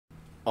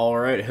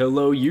Alright,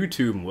 hello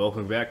YouTube, and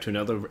welcome back to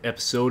another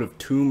episode of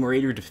Tomb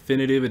Raider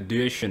Definitive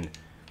Edition.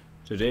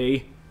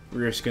 Today,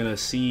 we're just gonna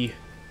see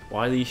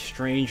why these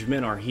strange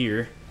men are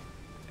here,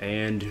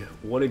 and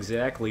what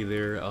exactly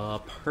their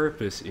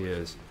purpose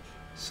is.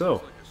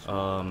 So,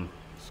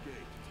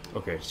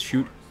 okay,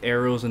 shoot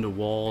arrows into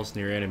walls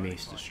near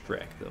enemies to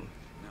distract them.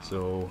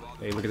 So,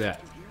 hey, look at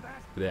that.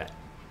 Look at that.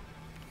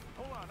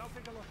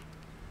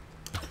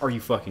 Are you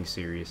fucking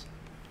serious?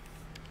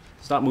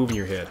 Stop moving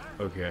your head.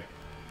 Okay.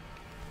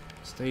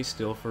 Stay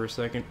still for a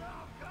second.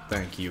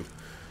 Thank you.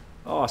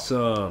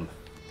 Awesome.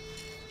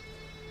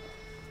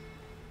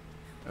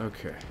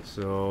 Okay,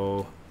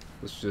 so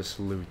let's just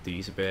loot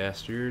these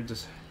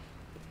bastards.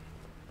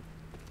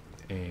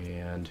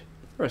 And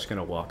we're just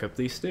gonna walk up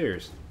these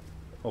stairs.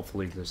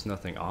 Hopefully there's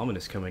nothing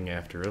ominous coming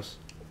after us.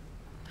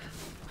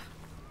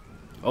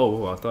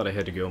 Oh, I thought I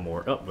had to go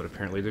more up, but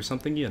apparently there's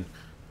something in.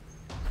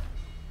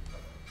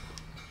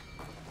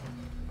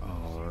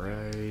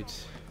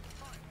 Alright.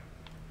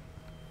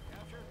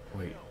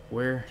 Wait,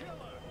 where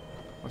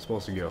am I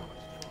supposed to go?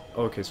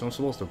 Okay, so I'm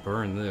supposed to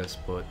burn this,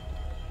 but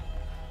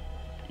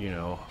you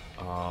know,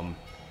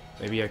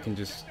 maybe I can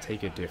just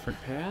take a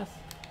different path?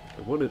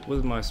 What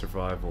is my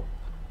survival?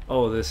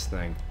 Oh, this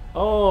thing.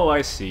 Oh,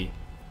 I see.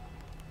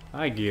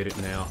 I get it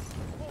now.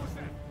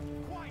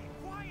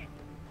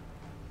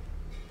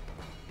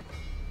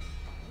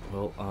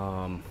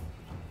 Well,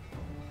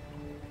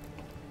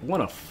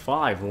 one of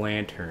 5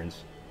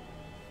 lanterns.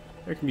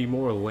 There can be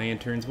more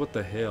lanterns. What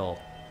the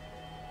hell?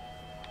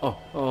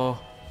 Oh,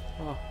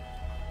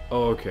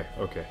 okay,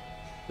 okay.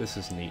 This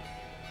is neat.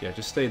 Yeah,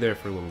 just stay there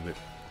for a little bit.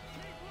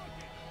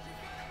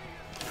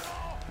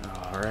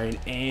 Alright,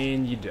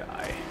 and you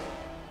die.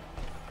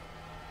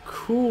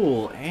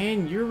 Cool,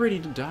 and you're ready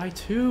to die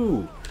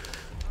too.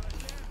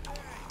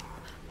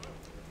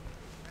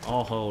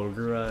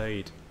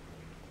 Alright.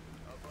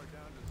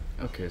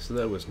 Okay, so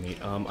that was neat.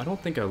 I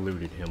don't think I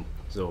looted him.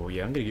 So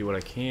yeah, I'm gonna get what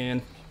I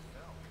can.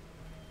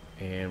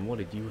 And what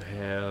did you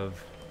have?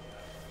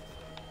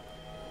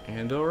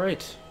 And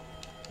alright.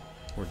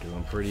 We're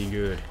doing pretty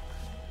good.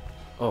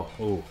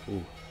 Oh.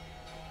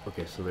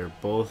 Okay, so they're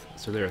both,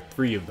 so there are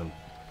 3 of them.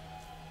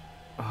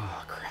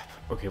 Oh, crap.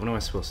 Okay, what am I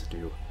supposed to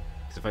do?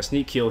 Because if I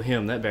sneak kill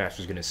him, that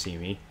bastard's gonna see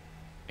me.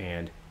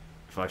 And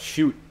if I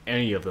shoot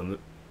any of them,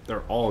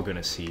 they're all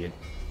gonna see it.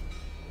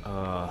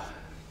 They're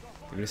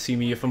gonna see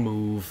me if I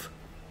move.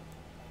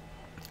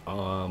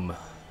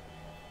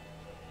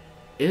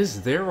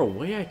 Is there a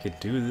way I could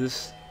do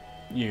this,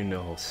 you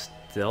know,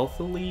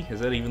 stealthily?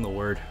 Is that even the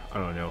word? I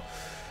don't know.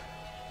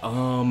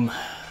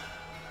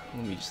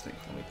 Let me just think,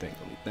 let me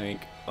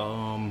think.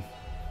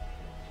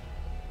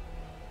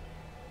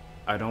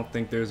 I don't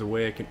think there's a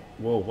way I can...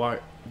 Whoa, why?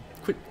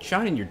 Quit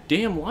shining your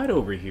damn light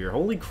over here.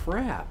 Holy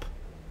crap.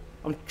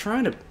 I'm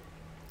trying to...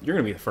 You're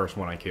gonna be the first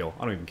one I kill.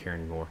 I don't even care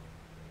anymore.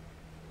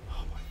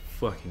 Oh my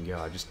fucking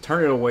god. Just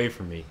turn it away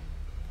from me.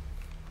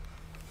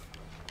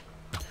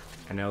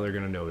 And now they're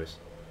gonna notice.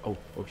 Oh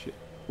shit.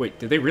 Wait,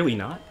 did they really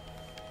not?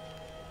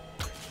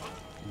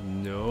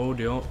 No,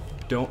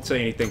 don't say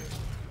anything.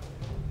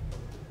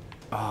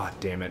 Ah,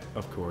 damn it.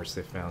 Of course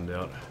they found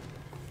out.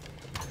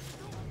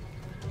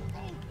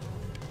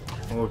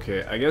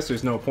 Okay, I guess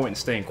there's no point in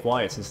staying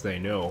quiet since they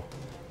know.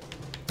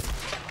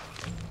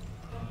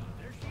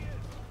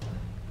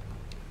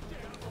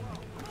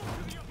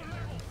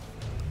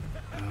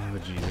 Oh,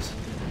 Jesus.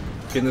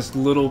 Can this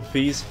little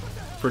piece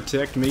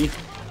protect me?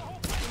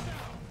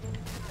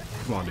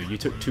 Come on, dude. You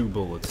took 2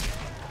 bullets.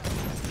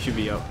 You should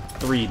be up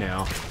 3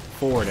 now.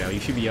 4 now. You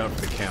should be out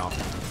for the count.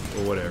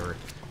 Or whatever.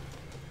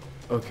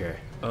 Okay.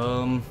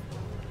 So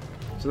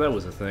that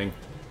was a thing.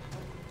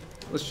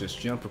 Let's just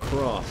jump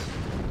across.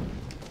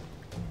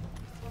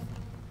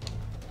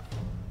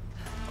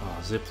 Oh,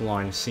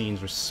 zipline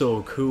scenes were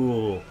so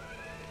cool.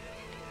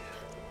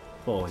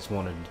 I've always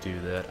wanted to do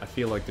that. I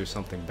feel like there's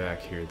something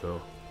back here,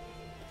 though.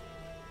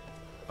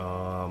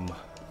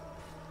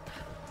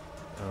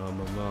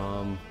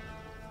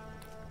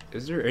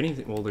 Is there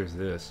anything? Well, there's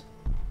this.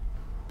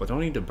 But don't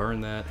need to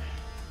burn that.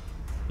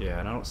 Yeah,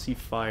 and I don't see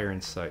fire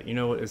in sight. You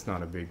know what? It's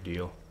not a big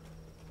deal.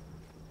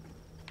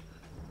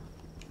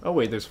 Oh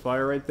wait, there's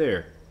fire right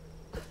there.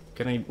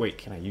 Can I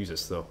use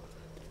this though?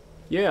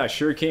 Yeah, I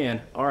sure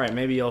can. Alright,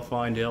 maybe I'll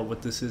find out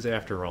what this is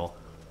after all.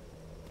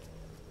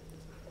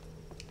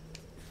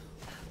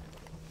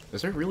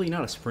 Is there really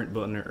not a sprint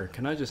button, or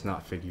can I just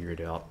not figure it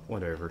out?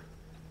 Whatever.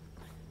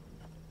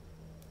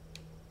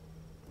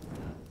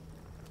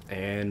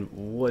 And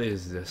what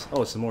is this?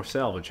 Oh, it's some more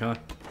salvage, huh?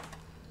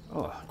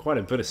 Oh, quite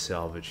a bit of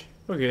salvage.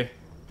 Okay,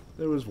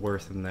 there was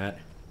worse than that.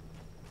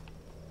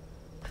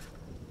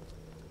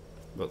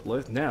 But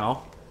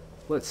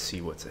let's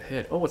see what's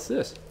ahead. Oh, what's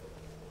this?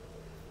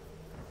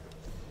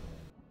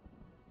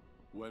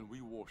 When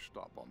we washed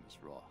up on this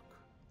rock,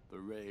 the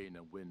rain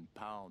and wind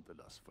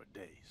pounded us for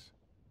days.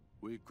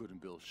 We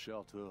couldn't build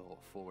shelter or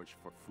forage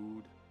for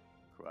food.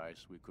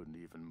 Christ, we couldn't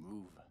even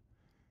move.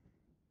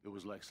 It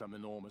was like some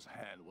enormous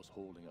hand was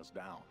holding us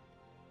down.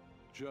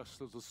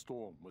 Just as the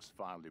storm was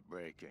finally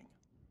breaking,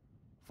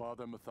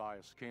 Father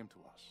Matthias came to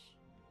us.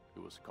 He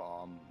was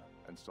calm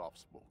and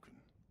soft-spoken.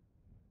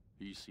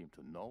 He seemed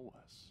to know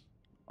us,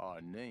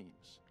 our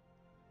names,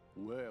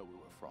 where we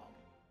were from.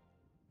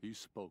 He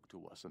spoke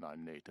to us in our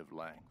native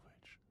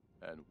language,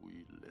 and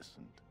we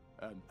listened.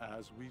 And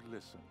as we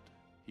listened,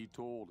 he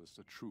told us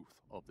the truth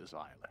of this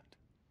island.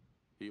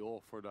 He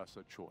offered us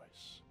a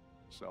choice,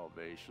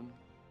 salvation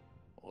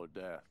or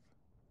death.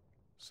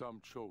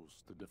 Some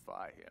chose to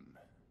defy him,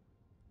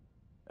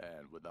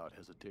 and without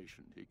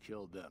hesitation, he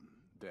killed them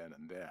then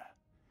and there.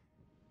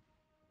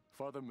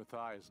 Father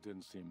Matthias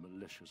didn't seem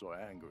malicious or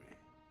angry,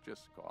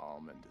 just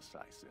calm and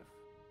decisive.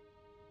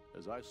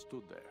 As I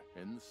stood there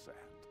in the sand,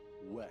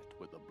 wet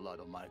with the blood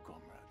of my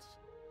comrades,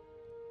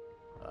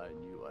 I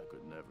knew I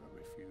could never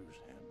refuse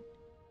him.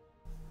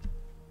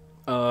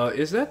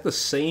 Is that the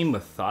same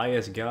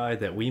Matthias guy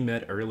that we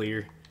met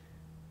earlier?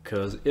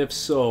 Because if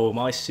so,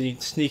 my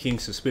sneaking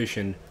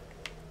suspicion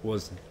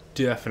was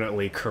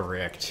definitely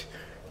correct.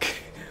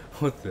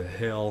 What the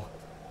hell?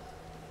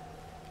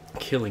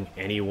 Killing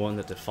anyone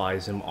that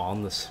defies him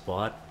on the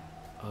spot?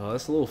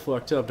 That's a little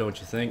fucked up, don't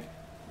you think?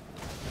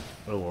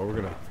 Oh, well, we're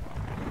gonna...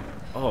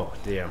 Oh,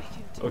 damn.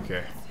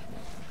 Okay.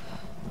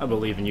 I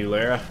believe in you,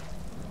 Lara.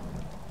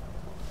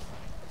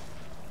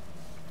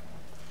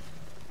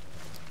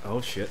 Oh,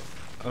 shit.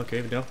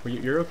 Okay, no,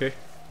 you're okay.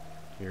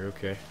 You're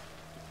okay.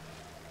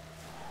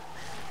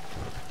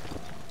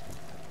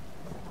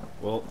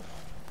 Well,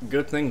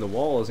 good thing the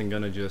wall isn't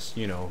gonna just,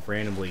 you know,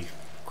 randomly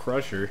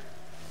crush her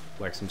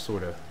like some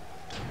sort of,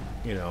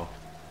 you know,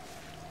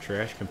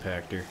 trash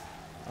compactor.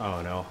 I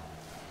don't know.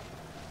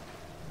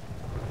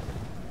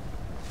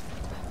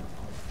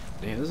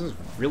 Damn, this is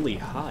really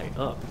high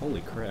up.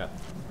 Holy crap.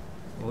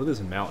 Well, it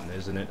is a mountain,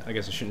 isn't it? I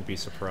guess I shouldn't be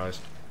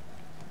surprised.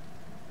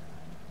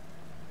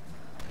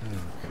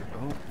 Okay.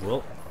 Oh,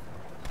 well.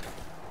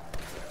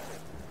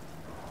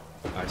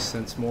 I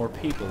sense more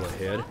people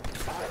ahead.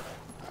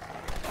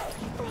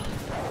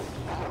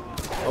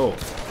 Oh.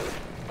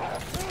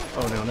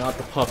 Oh no, not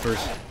the puppers.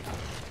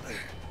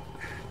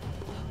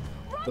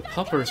 The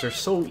puppers are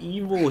so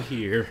evil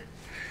here.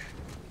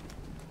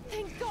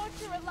 Thank God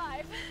you're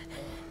alive.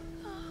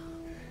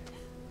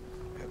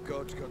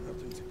 God's got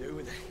nothing to do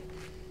with it.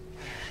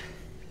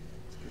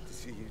 It's good to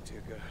see you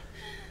two, girl.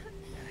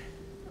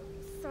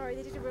 Sorry,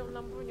 they did a real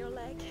number on your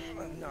leg.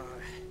 No,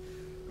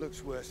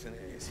 looks worse than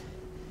it is.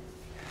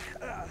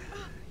 Have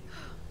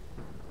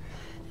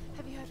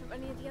you heard from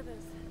any of the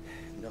others?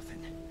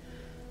 Nothing.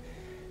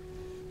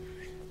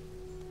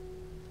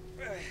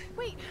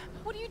 Wait,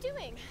 what are you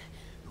doing?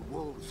 The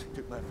wolves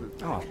took my food.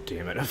 Oh,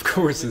 damn it. Of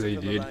course they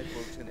did.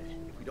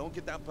 If we don't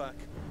get that back,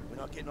 we're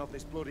not getting off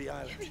this bloody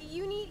island.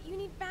 You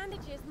need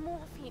bandages,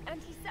 morphine,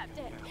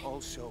 antiseptic.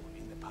 Also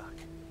in the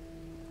pack.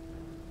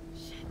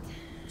 Shit.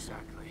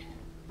 Exactly.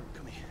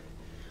 Come here.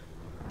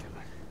 Come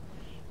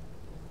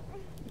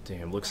on.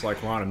 Damn, looks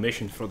like we're on a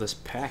mission for this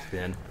pack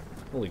then.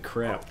 Holy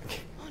crap.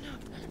 Oh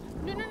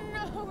no.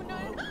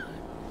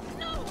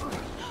 No.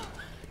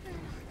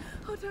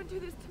 Oh, don't do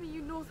this to me,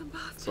 you northern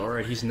bastard. It's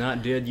alright, he's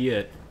not dead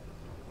yet.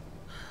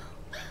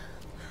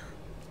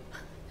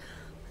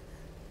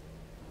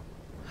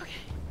 Okay.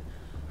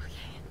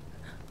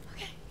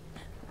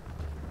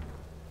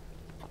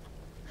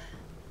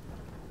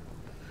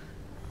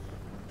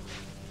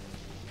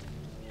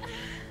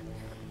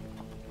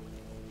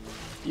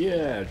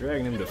 Yeah,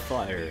 dragging him to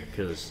fire,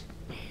 because,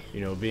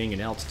 you know, being in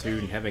altitude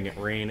and having it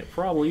rain, it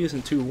probably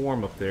isn't too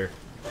warm up there.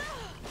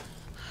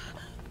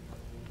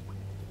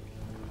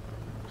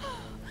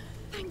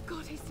 Thank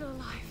God he's still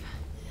alive.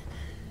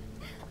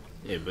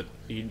 Yeah, but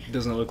he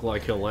doesn't look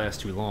like he'll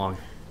last too long.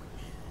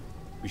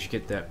 We should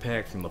get that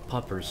pack from the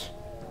puppers.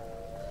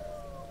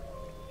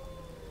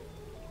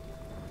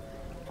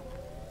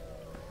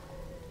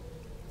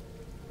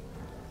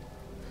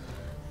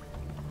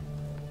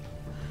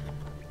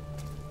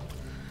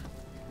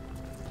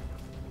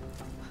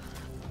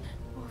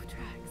 Wolf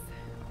tracks.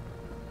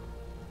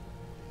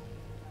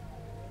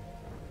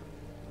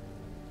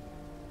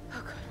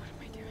 Oh God, what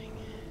am I doing?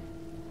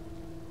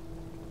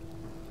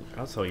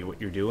 I'll tell you what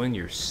you're doing.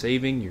 You're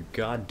saving your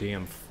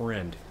goddamn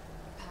friend.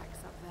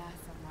 Pack's up there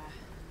somewhere.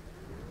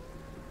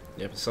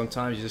 Yeah, but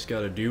sometimes you just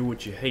gotta do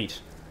what you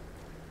hate.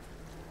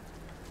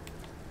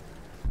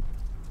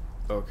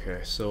 Okay,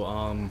 so,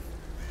 oh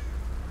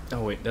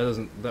wait,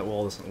 that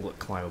wall doesn't look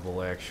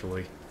climbable,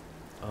 actually.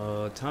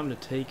 Time to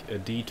take a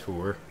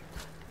detour.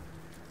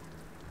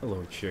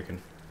 Hello,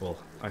 chicken. Well,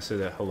 I say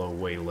that hello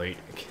way late.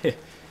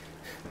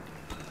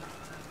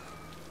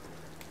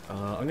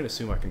 I'm gonna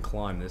assume I can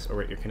climb this. Oh,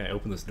 wait, can I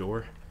open this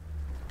door?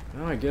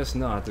 No, I guess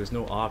not. There's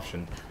no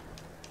option.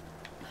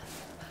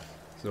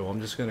 So I'm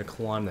just gonna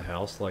climb the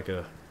house like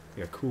a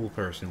cool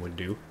person would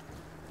do.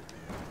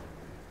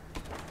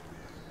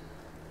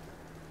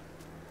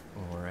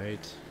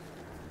 Alright.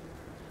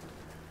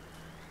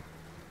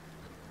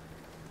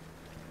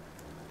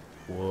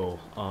 Whoa,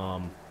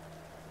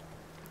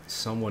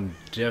 someone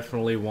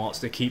definitely wants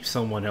to keep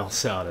someone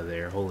else out of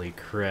there. Holy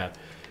crap.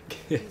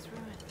 These ruins.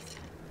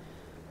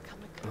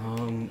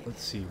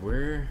 Let's see,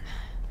 where?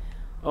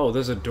 Oh,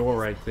 there's a door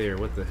right there.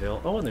 What the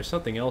hell? Oh, and there's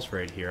something else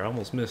right here. I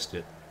almost missed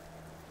it.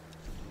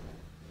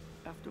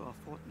 After a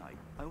fortnight,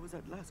 I was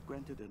at last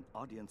granted an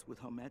audience with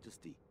Her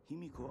Majesty,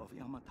 Himiko of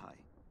Yamatai.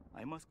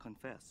 I must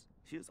confess,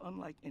 she is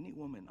unlike any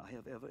woman I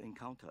have ever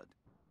encountered.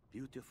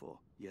 Beautiful,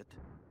 yet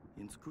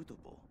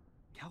inscrutable,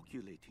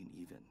 calculating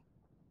even.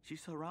 She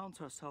surrounds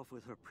herself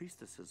with her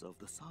priestesses of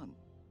the sun.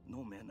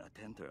 No men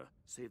attend her,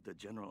 save the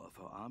general of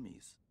her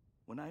armies.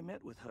 When I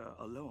met with her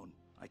alone,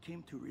 I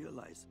came to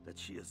realize that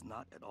she is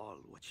not at all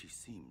what she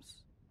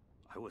seems.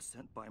 I was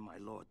sent by my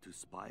lord to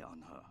spy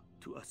on her,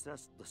 to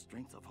assess the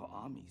strength of her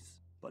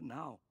armies. But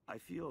now, I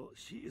feel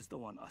she is the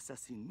one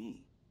assessing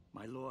me.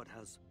 My lord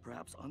has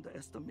perhaps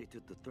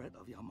underestimated the threat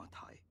of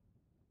Yamatai.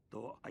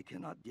 Though I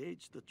cannot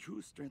gauge the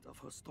true strength of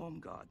her storm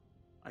god,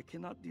 I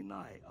cannot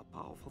deny a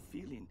powerful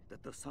feeling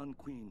that the Sun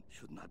Queen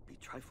should not be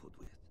trifled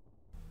with.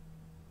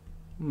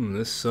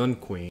 This Sun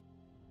Queen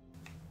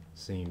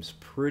seems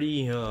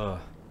pretty,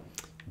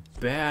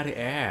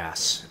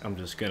 badass, I'm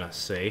just gonna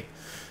say.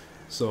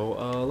 So,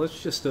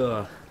 let's just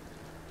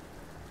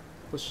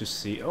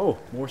see. Oh,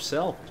 more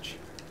salvage.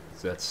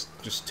 That's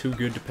just too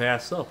good to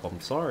pass up.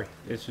 I'm sorry.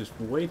 It's just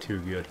way too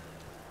good.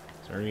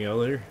 Is there any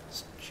other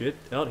shit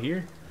out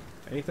here?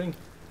 Anything?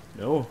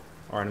 No?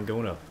 Alright, I'm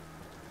going up.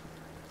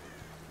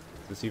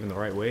 Is this even the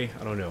right way?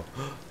 I don't know.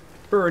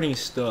 Burning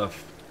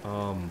stuff.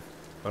 I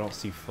don't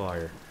see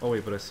fire. Oh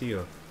wait, but I see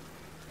a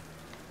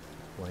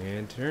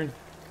lantern.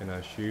 Can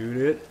I shoot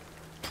it?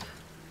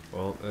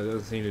 Well, that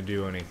doesn't seem to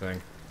do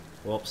anything.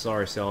 Well,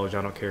 sorry, salvage.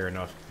 I don't care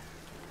enough.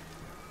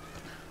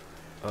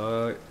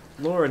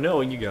 Laura,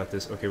 no, you got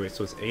this. Okay, wait,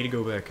 so it's A to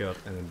go back up,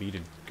 and then B to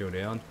go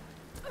down.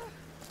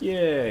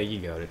 Yeah, you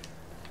got it.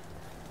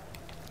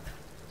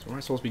 So where am I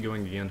supposed to be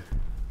going again?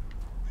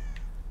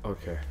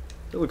 Okay.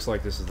 It looks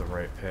like this is the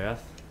right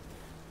path.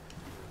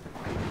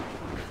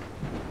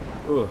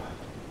 Ugh.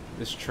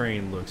 This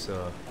train looks,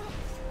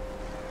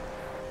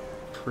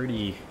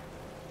 pretty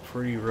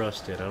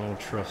rusted. I don't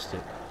trust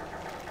it.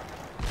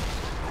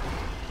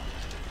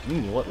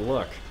 What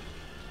luck.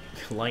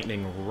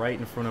 Lightning right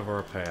in front of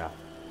our path.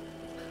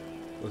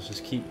 Let's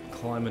just keep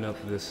climbing up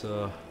this,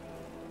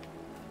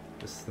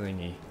 this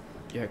thingy.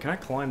 Yeah, can I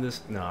climb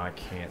this? No, I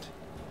can't.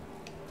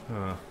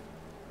 Huh.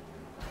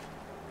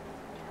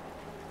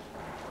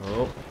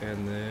 Oh,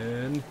 and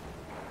then...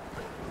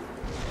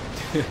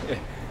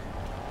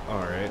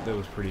 Alright, that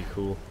was pretty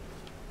cool.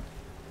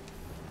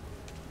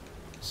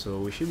 So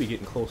we should be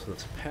getting close to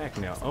this pack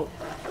now. Oh!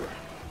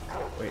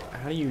 Wait,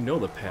 how do you know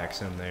the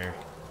pack's in there?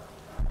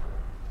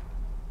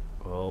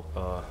 Well,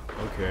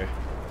 okay.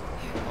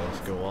 Let's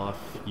go off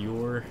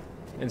your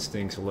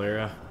instincts,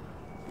 Lara.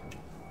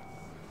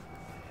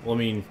 Well, I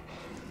mean,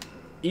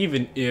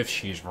 even if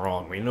she's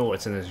wrong, we know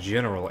it's in this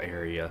general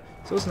area,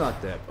 so it's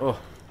not that... Oh,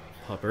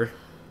 Pupper.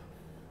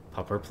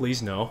 Pupper,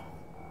 please no.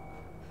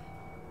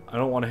 I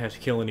don't want to have to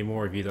kill any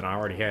more of you than I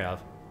already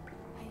have.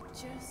 I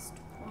just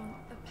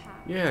want the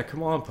pack. Yeah,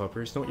 come on,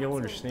 Puppers. Don't y'all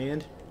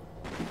understand?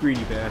 You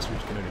greedy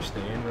bastards can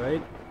understand,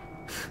 right?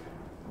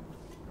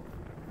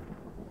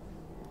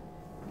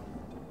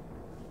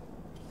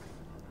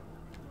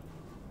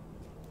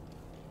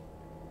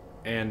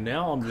 And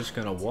now I'm just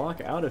gonna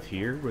walk out of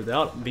here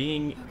without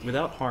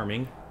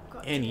harming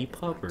any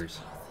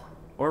puppers.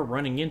 Or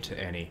running into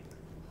any.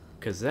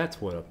 Cause that's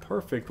what a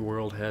perfect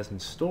world has in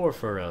store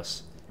for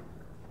us.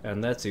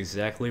 And that's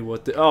exactly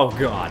what the— oh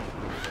god!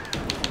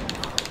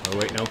 Oh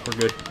wait, no, we're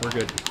good, we're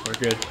good, we're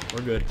good,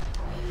 we're good.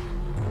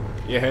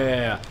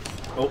 Yeah!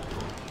 Oh.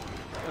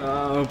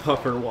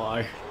 Pupper,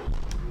 why?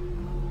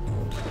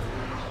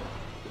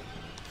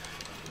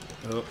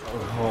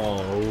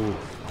 Oh.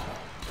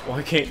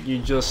 Why can't you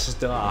just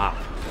stop?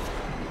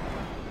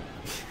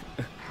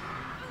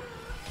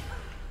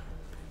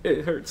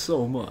 It hurts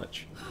so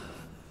much.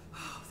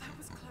 Oh, that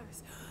was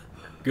close.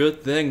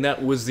 Good thing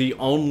that was the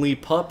only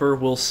pupper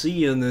we'll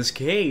see in this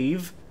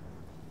cave.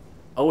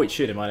 Oh wait,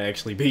 shit, it might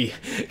actually be.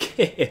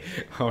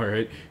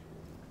 Alright.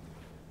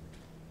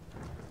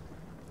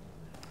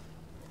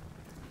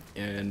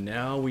 And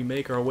now we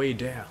make our way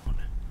down.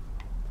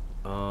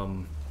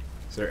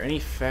 Is there any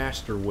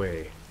faster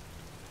way?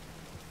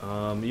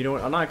 You know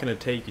what, I'm not gonna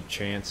take a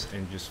chance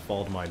and just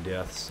fall to my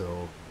death,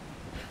 so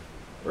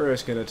we're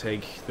just gonna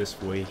take this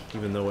way,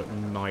 even though it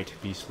might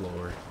be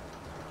slower.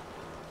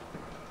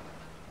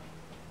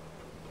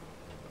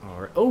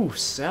 Alright, oh,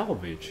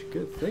 salvage!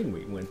 Good thing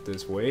we went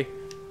this way.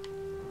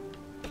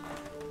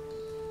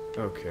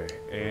 Okay,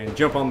 and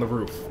jump on the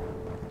roof.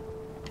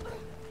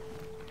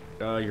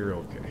 You're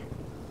okay.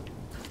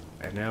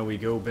 And now we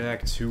go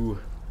back to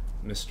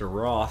Mr.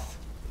 Roth,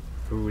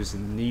 who is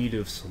in need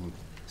of some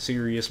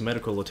serious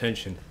medical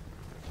attention.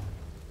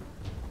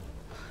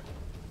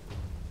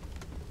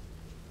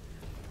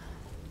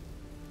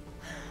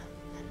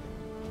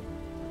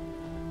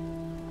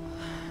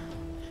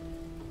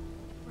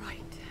 Right.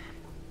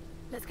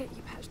 Let's get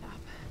you patched up.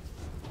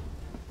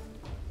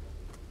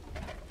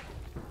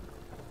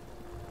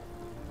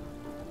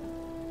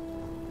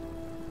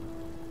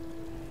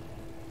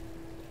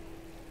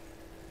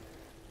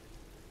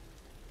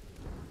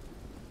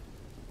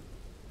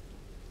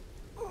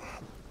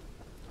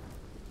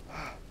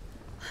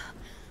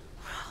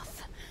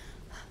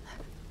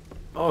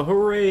 Oh,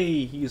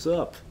 hooray! He's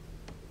up.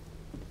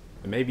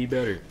 It may be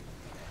better.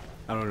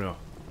 I don't know.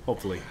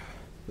 Hopefully.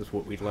 That's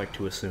what we'd like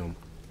to assume.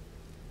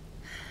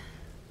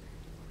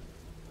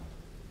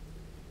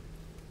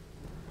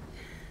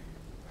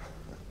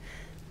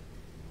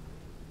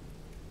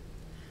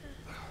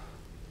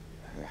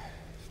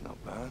 It's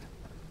not bad.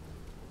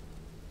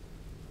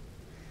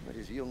 Where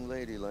does a young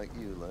lady like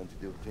you learn to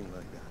do a thing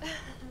like that?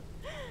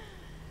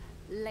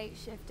 Late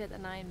shift at the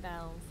 9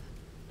 Bells.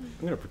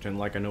 I'm gonna pretend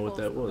like I know what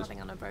that was. Nothing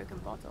on a broken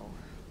bottle.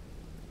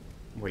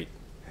 Wait.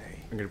 Hey,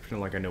 I'm gonna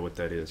pretend like I know what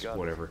that is. Got it.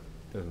 Whatever.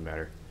 Doesn't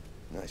matter.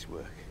 nice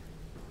work.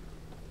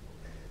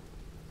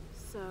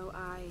 So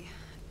I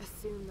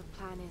assume the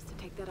plan is to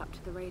take that up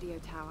to the radio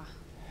tower.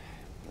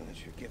 Well, it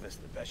should give us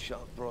the best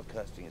shot of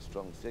broadcasting a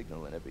strong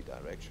signal in every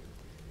direction.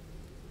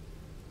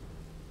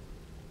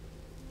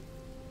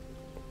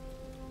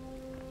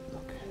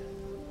 Look.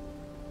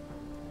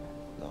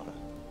 Laura.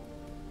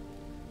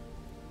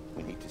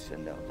 We need to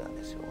send out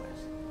that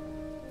SOS.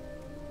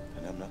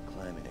 And I'm not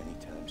climbing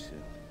anytime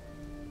soon.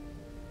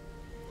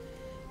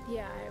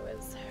 Yeah, I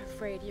was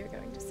afraid you were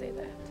going to say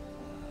that.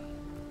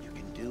 You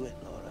can do it,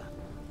 Laura.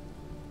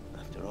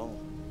 After all,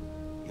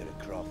 you're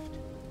a Croft.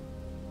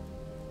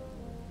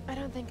 I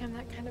don't think I'm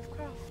that kind of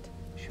Croft.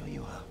 Sure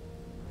you are.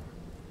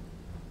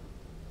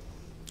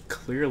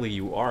 Clearly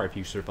you are if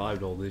you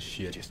survived all this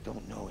You shit. just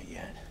don't know it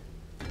yet.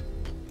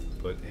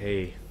 But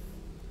hey,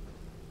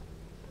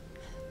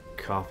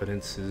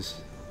 confidence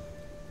is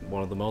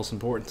one of the most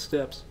important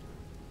steps.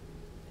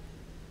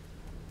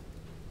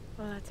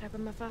 Well, let's hope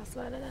I'm a fast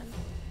learner then.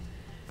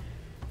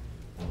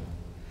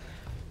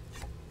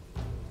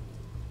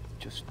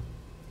 Just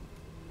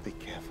be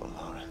careful,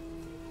 Laura.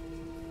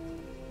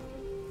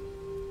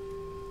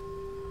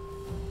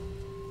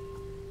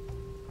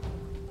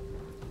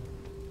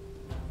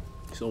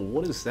 So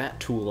what does that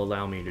tool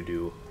allow me to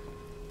do?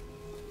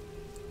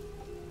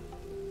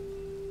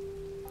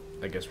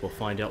 I guess we'll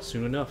find out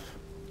soon enough.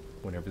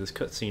 Whenever this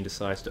cutscene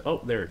decides to...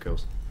 Oh, there it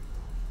goes.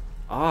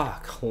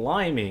 Ah,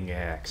 climbing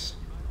axe.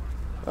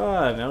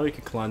 Ah, now we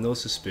can climb those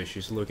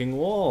suspicious looking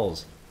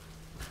walls.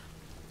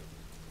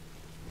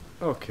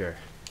 Okay.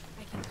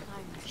 I can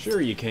climb this.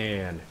 Sure you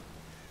can.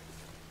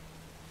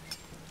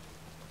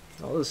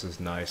 Oh, this is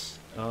nice.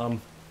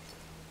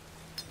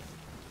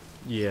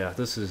 Yeah,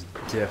 this is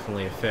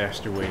definitely a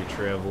faster way to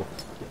travel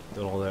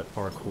than all that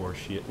parkour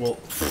shit. Well,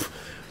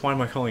 why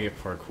am I calling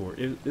it parkour?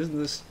 Isn't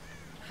this...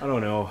 I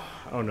don't know.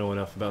 I don't know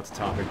enough about the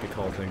topic to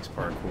call things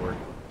parkour.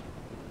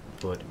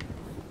 But...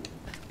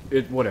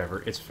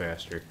 whatever. It's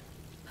faster.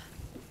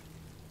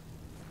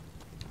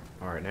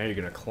 Alright, now you're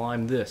gonna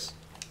climb this.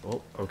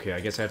 Oh, okay, I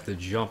guess I have to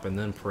jump and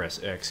then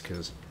press X,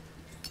 because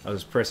I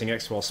was pressing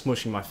X while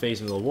smushing my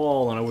face into the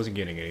wall and I wasn't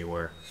getting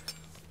anywhere.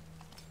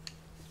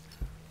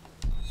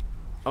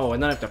 Oh,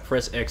 and then I have to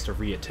press X to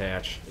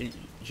reattach.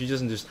 She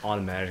doesn't just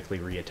automatically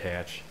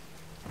reattach.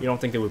 You don't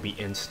think that would be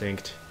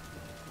instinct?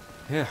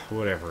 Yeah,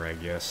 whatever, I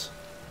guess.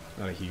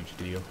 Not a huge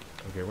deal.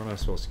 Okay, where am I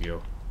supposed to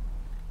go?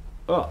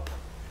 Up.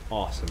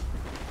 Awesome.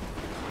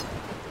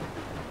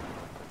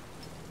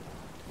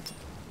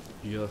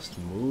 Just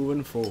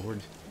moving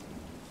forward.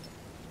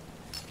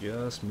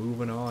 Just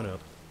moving on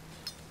up.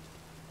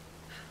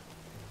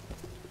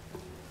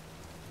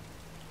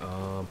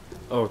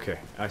 Okay,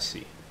 I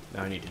see.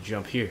 Now I need to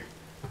jump here.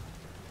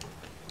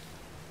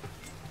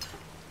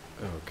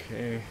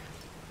 Okay.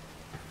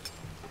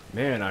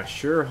 Man, I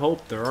sure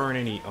hope there aren't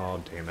any...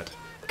 Oh, damn it.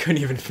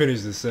 Couldn't even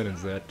finish the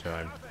sentence that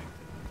time.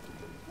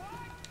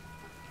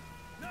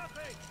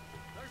 Nothing!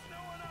 There's no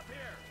one up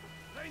here!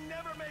 They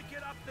never make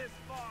it up this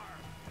far!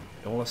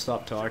 I want to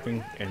stop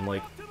talking and,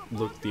 like,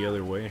 look the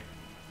other way.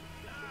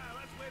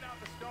 Let's wait out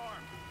the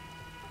storm.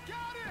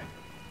 Got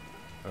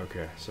it!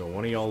 Okay, so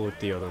one of y'all look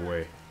the other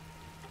way.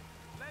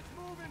 Let's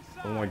move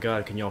inside! Oh my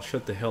god, can y'all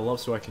shut the hell up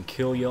so I can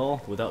kill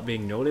y'all without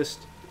being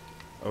noticed?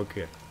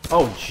 Okay.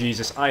 Oh,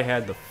 Jesus, I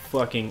had the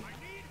fucking...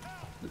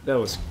 That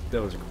was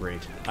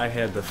great. I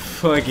had the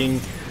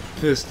fucking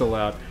pistol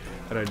out,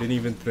 and I didn't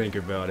even think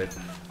about it.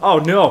 Oh,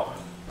 no!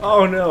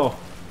 Oh, no!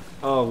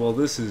 Oh, well,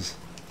 this is...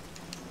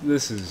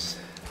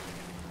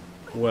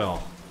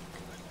 Well,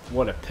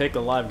 what a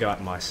pickle I've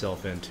gotten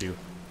myself into.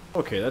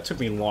 Okay, that took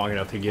me long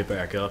enough to get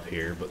back up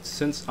here, but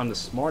since I'm the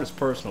smartest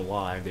person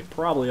alive, they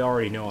probably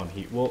already know I'm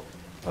here. Well,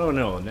 I don't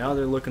know. Now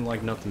they're looking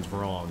like nothing's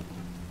wrong.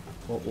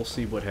 Well, we'll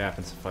see what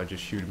happens if I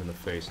just shoot him in the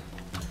face.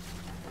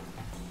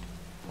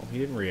 Well, he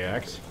didn't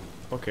react.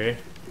 Okay.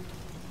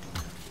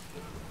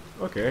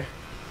 Okay.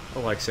 I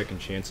like second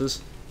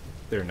chances.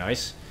 They're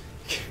nice.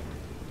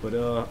 But,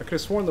 I could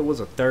have sworn there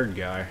was a third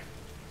guy.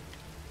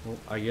 Well,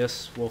 I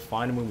guess we'll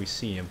find him when we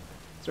see him.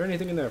 Is there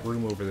anything in that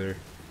room over there?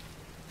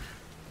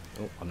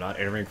 Oh, I'm not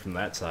entering from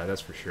that side,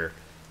 that's for sure.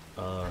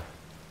 Oh,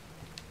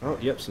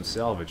 yep, some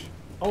salvage.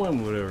 Oh,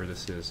 and whatever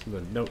this is.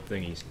 The note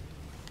thingies.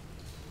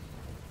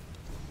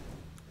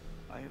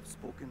 I have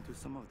spoken to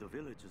some of the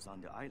villagers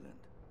on the island.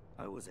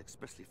 I was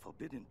expressly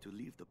forbidden to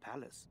leave the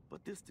palace,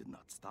 but this did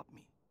not stop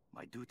me.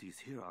 My duties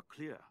here are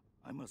clear.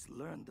 I must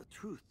learn the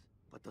truth,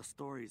 but the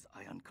stories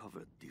I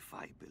uncovered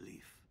defy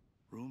belief.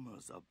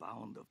 Rumors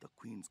abound of the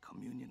Queen's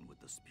communion with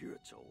the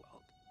spiritual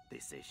world. They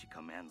say she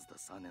commands the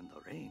sun and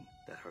the rain,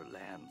 that her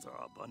lands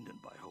are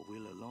abundant by her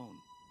will alone.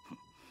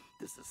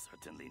 This is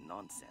certainly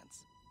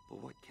nonsense.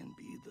 But what can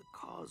be the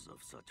cause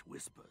of such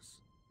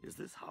whispers? Is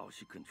this how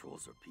she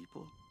controls her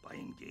people? By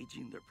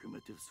engaging their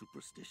primitive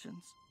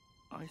superstitions?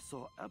 I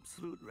saw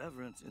absolute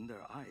reverence in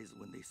their eyes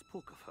when they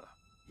spoke of her.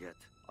 Yet,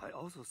 I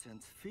also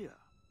sense fear.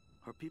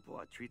 Her people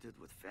are treated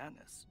with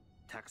fairness,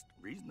 taxed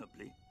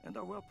reasonably, and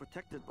are well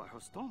protected by her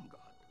storm god.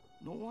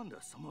 No wonder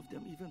some of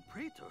them even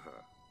pray to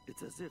her.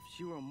 It's as if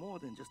she were more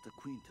than just a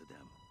queen to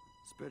them.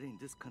 Spreading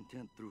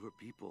discontent through her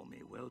people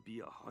may well be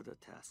a harder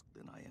task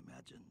than I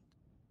imagined.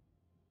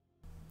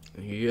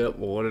 Yep,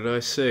 well, what did I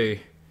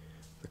say?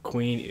 The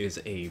queen is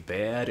a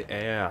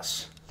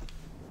badass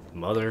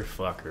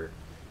motherfucker.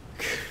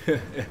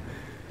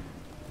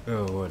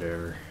 Oh,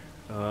 whatever.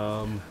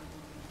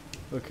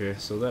 Okay,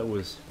 so that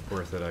was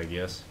worth it, I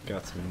guess.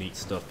 Got some neat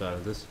stuff out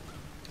of this.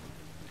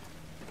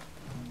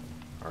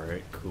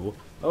 Alright, cool.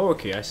 Oh,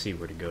 okay, I see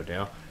where to go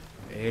now.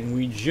 And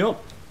we jump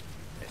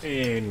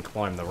and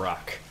climb the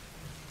rock.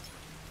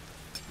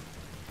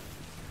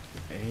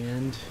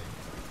 And,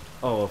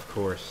 oh, of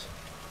course.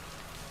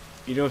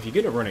 You know, if you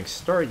get a running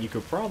start, you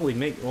could probably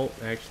make, well,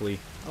 actually,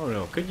 I don't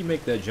know. Could you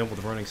make that jump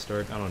with a running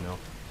start? I don't know.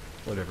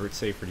 Whatever, it's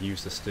safer to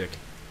use the stick.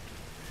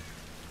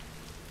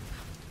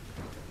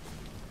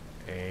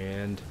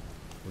 And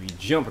we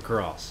jump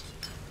across.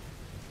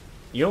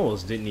 You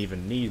almost didn't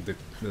even need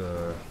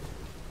the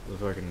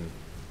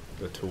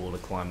tool to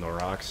climb the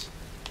rocks.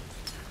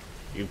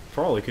 You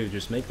probably could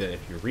just make that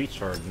if you reach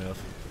hard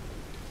enough.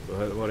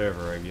 But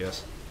whatever, I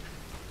guess.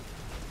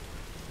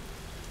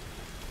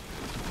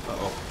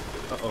 Uh-oh.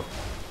 Uh-oh.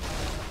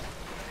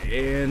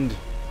 And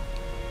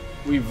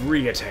we've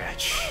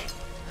reattached.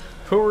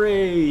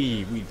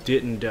 Hooray! We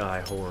didn't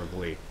die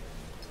horribly.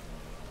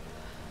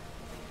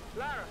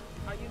 Lara,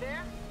 are you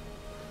there?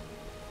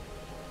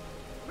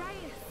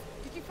 Reyes,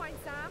 did you find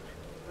Sam?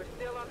 We're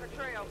still on her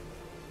trail.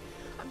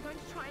 I'm going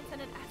to try and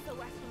send an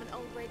SOS from an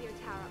old radio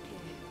tower up here.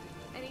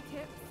 Any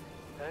tips?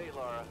 Hey,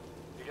 Laura.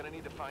 You're gonna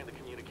need to find the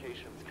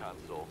communications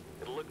console.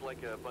 It'll look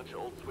like a bunch of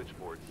old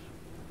switchboards.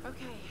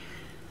 Okay,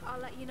 I'll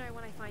let you know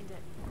when I find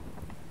it.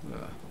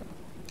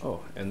 Oh,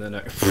 and then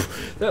I...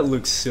 that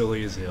looks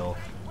silly as hell.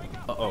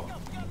 Uh-oh.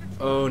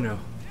 Oh, no.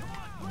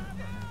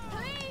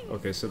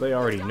 Okay, so they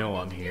already know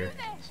I'm here,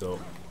 so...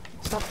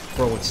 Stop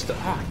throwing stuff.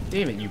 Ah,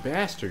 damn it, you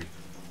bastard.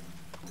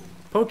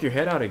 Poke your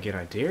head out again,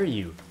 I dare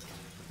you.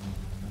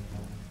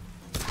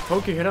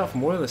 Poke your head out for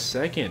more than a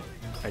second.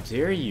 I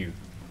dare you.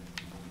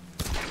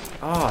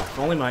 Ah, if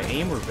only my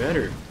aim were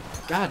better.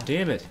 God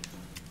damn it.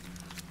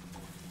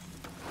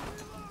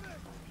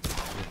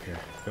 Okay,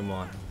 come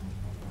on.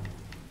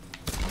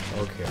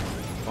 Okay,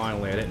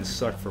 finally, I didn't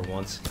suck for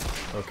once.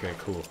 Okay,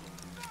 cool.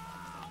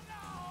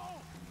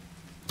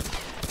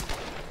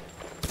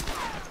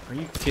 Are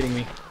you kidding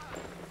me?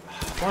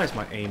 Why is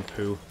my aim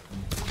poo?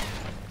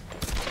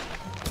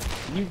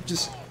 You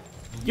just...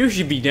 You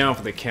should be down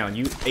for the count.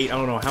 You ate I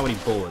don't know how many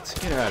bullets.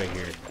 Get out of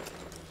here.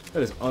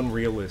 That is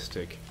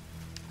unrealistic.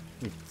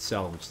 Let me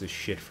salvage this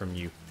shit from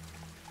you.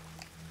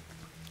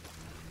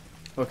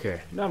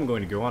 Okay, now I'm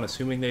going to go on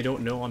assuming they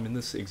don't know I'm in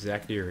this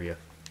exact area.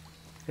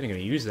 And I'm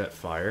going to use that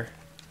fire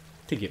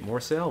to get more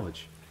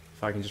salvage.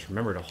 If I can just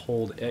remember to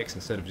hold X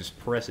instead of just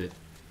press it.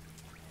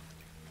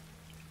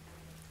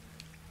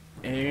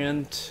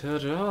 And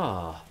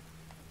ta-da!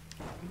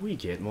 We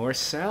get more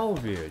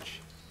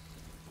salvage.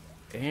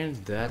 And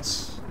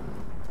that's...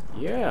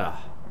 yeah,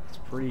 it's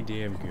pretty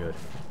damn good.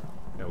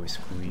 Now we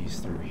squeeze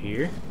through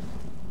here.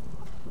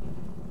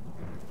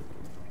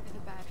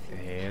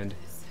 And...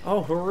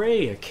 oh,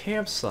 hooray! A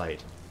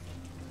campsite!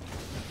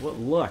 What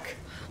luck!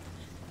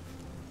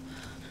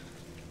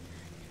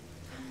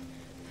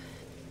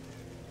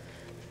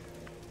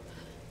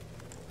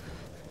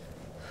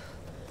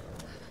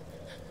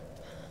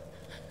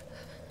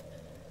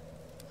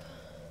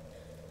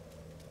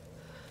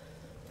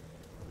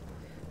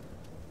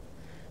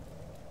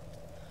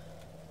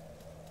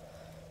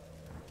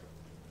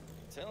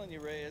 Telling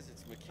you, Reyes,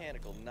 it's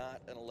mechanical,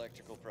 not an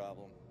electrical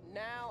problem.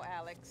 Now,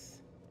 Alex.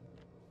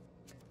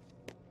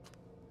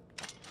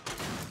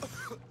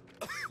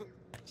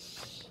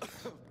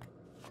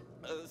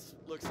 This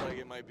looks like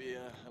it might be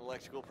an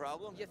electrical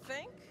problem. You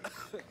think?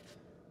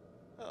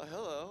 Oh,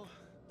 hello.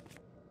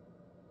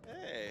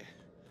 Hey,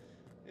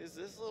 who's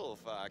this little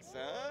fox,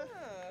 huh?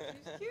 Ah,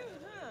 she's cute,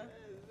 huh?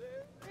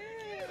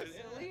 Yeah, it's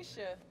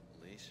Alicia.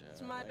 Alicia.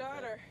 It's my I like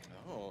daughter.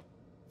 that. Oh.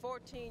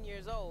 14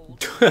 years old.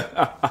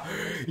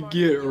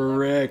 Get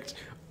wrecked.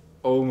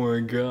 Oh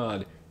my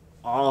god.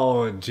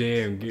 Oh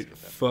damn, get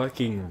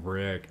fucking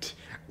wrecked.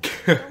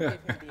 Don't give him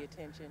the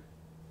attention.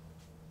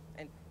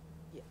 And,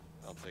 yeah.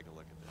 I'll take a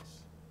look at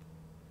this.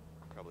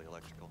 Probably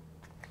electrical.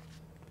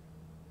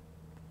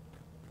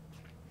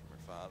 From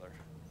her father.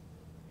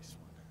 Nice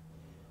one.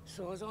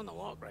 So I was on the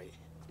lock, right?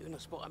 Doing a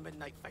spot of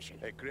midnight fishing.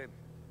 Hey, Grim.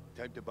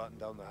 Time to button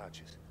down the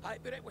hatches.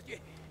 I'd be right with you.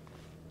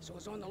 So I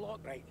was on the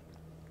lock, right?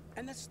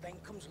 And this thing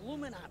comes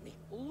looming at me.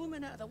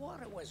 Looming out of the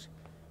water it was.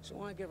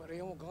 So I give her a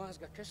old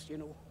Glasgow kiss, you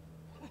know.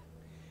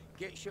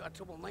 Gets you out of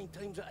trouble 9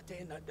 times out of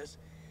 10, that does.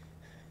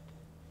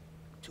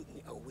 Took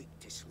me a week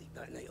to sleep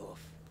that night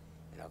off,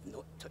 and I've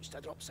not touched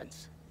a drop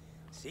since.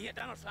 See you at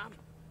dinner, Sam.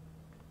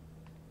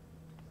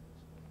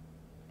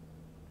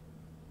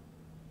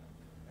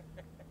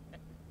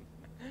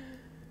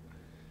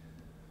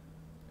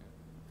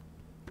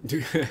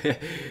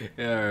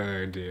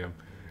 Oh, damn.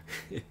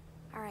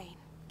 All right,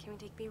 can we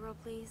take B-roll,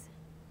 please?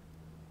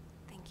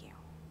 Thank you.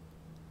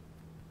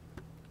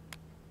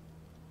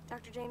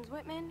 Dr. James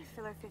Whitman,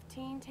 filler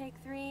 15, take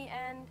 3,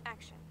 and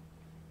action.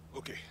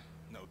 Okay,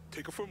 now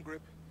take a firm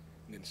grip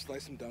and then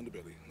slice him down the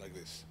belly like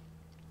this.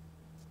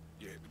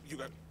 Yeah, you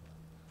got it.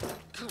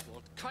 Good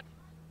Lord, cut!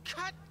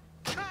 Cut!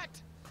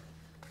 Cut!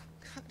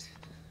 Cut!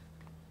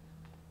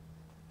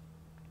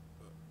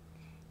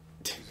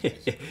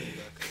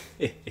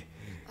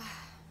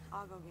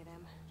 I'll go get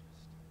him.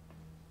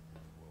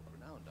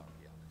 World-renowned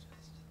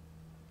archaeologist.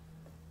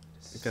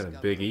 He's got a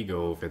big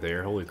ego over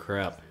there. Holy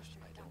crap.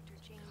 Dr.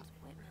 James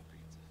Whitman.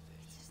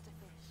 It's just a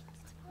fish.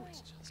 It's fine.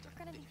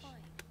 We're gonna be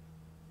fine.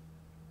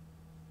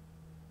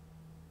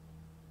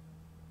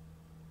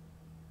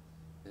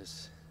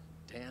 This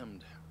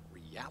damned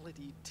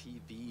reality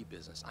TV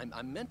business.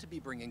 I'm meant to be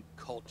bringing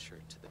culture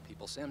to the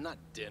people, Sam, not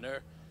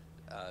dinner.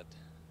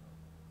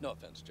 No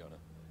offense, Jonah.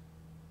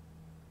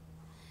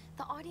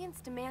 The audience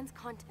demands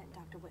content,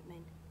 Dr.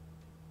 Whitman.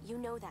 You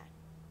know that.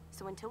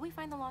 So until we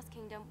find the Lost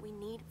Kingdom, we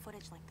need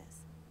footage like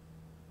this.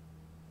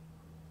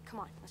 Come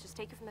on, let's just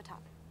take it from the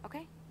top,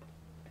 okay?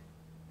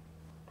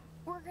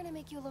 We're gonna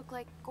make you look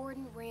like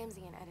Gordon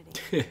Ramsay in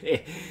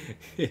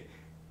editing.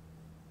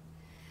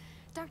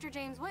 Dr.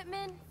 James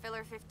Whitman,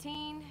 filler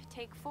 15,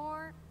 take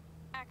 4,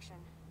 action.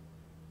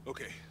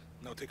 Okay,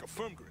 now take a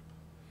firm grip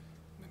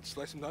and then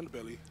slice him down the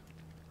belly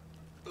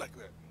like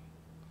that.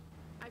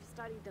 I've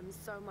studied them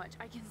so much,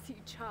 I can see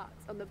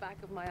charts on the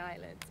back of my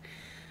eyelids.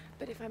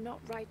 But if I'm not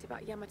right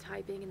about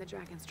Yamatai being in the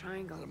Dragon's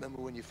Triangle... I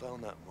remember when you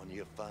found that on one of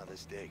your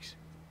father's digs.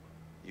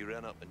 You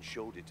ran up and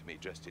showed it to me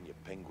dressed in your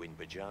penguin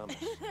pajamas.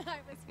 I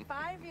was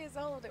 5 years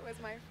old. It was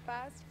my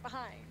first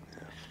find.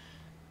 Yeah.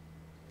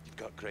 You've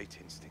got great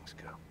instincts,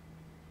 girl.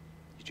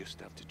 You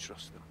just have to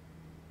trust them.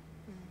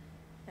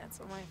 That's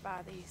what my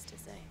father used to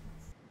say.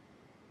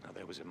 Now,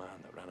 there was a man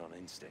that ran on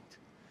instinct.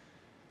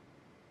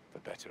 For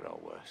better or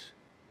worse.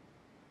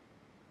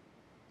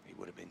 He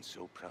would have been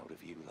so proud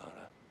of you,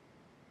 Lara.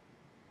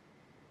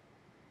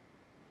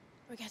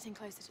 We're getting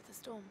closer to the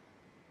storm.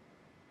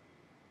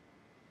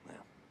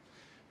 Well,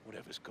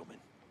 whatever's coming,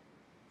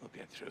 we'll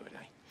get through it,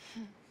 eh?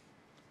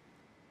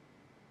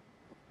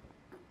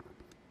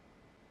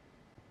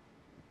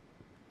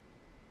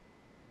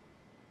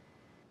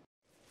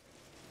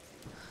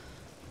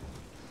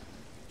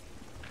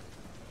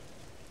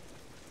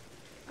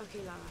 Okay,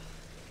 Lara.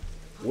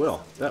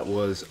 Well, that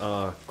was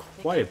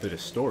quite a bit of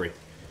story.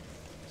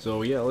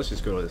 So yeah, let's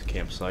just go to this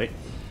campsite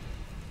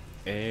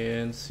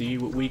and see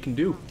what we can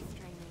do.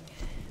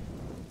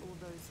 All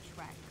those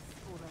treks,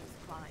 all those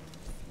climbs.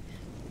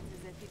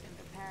 It's as if you've been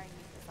preparing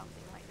me for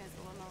something like this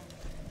all along.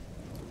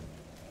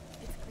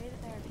 It's clear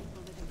that there are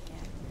people living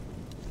here,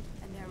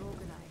 and they're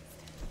organized.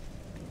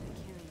 They're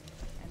killing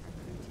and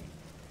recruiting.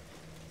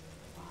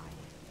 Why?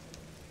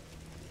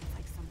 It's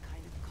like some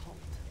kind of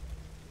cult.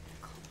 A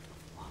cult of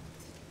what?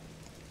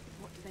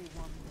 What do they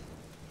want?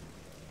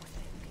 What are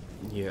they looking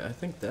for? Yeah, I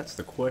think that's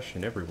the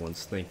question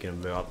everyone's thinking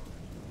about,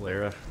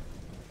 Lara.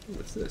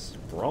 What's this?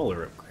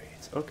 Brawler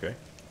upgrades. Okay.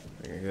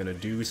 You're gonna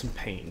do some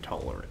pain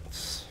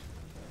tolerance.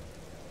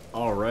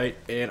 Alright,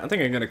 and I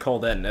think I'm gonna call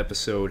that an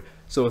episode.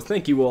 So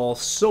thank you all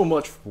so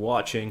much for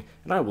watching,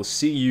 and I will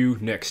see you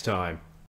next time.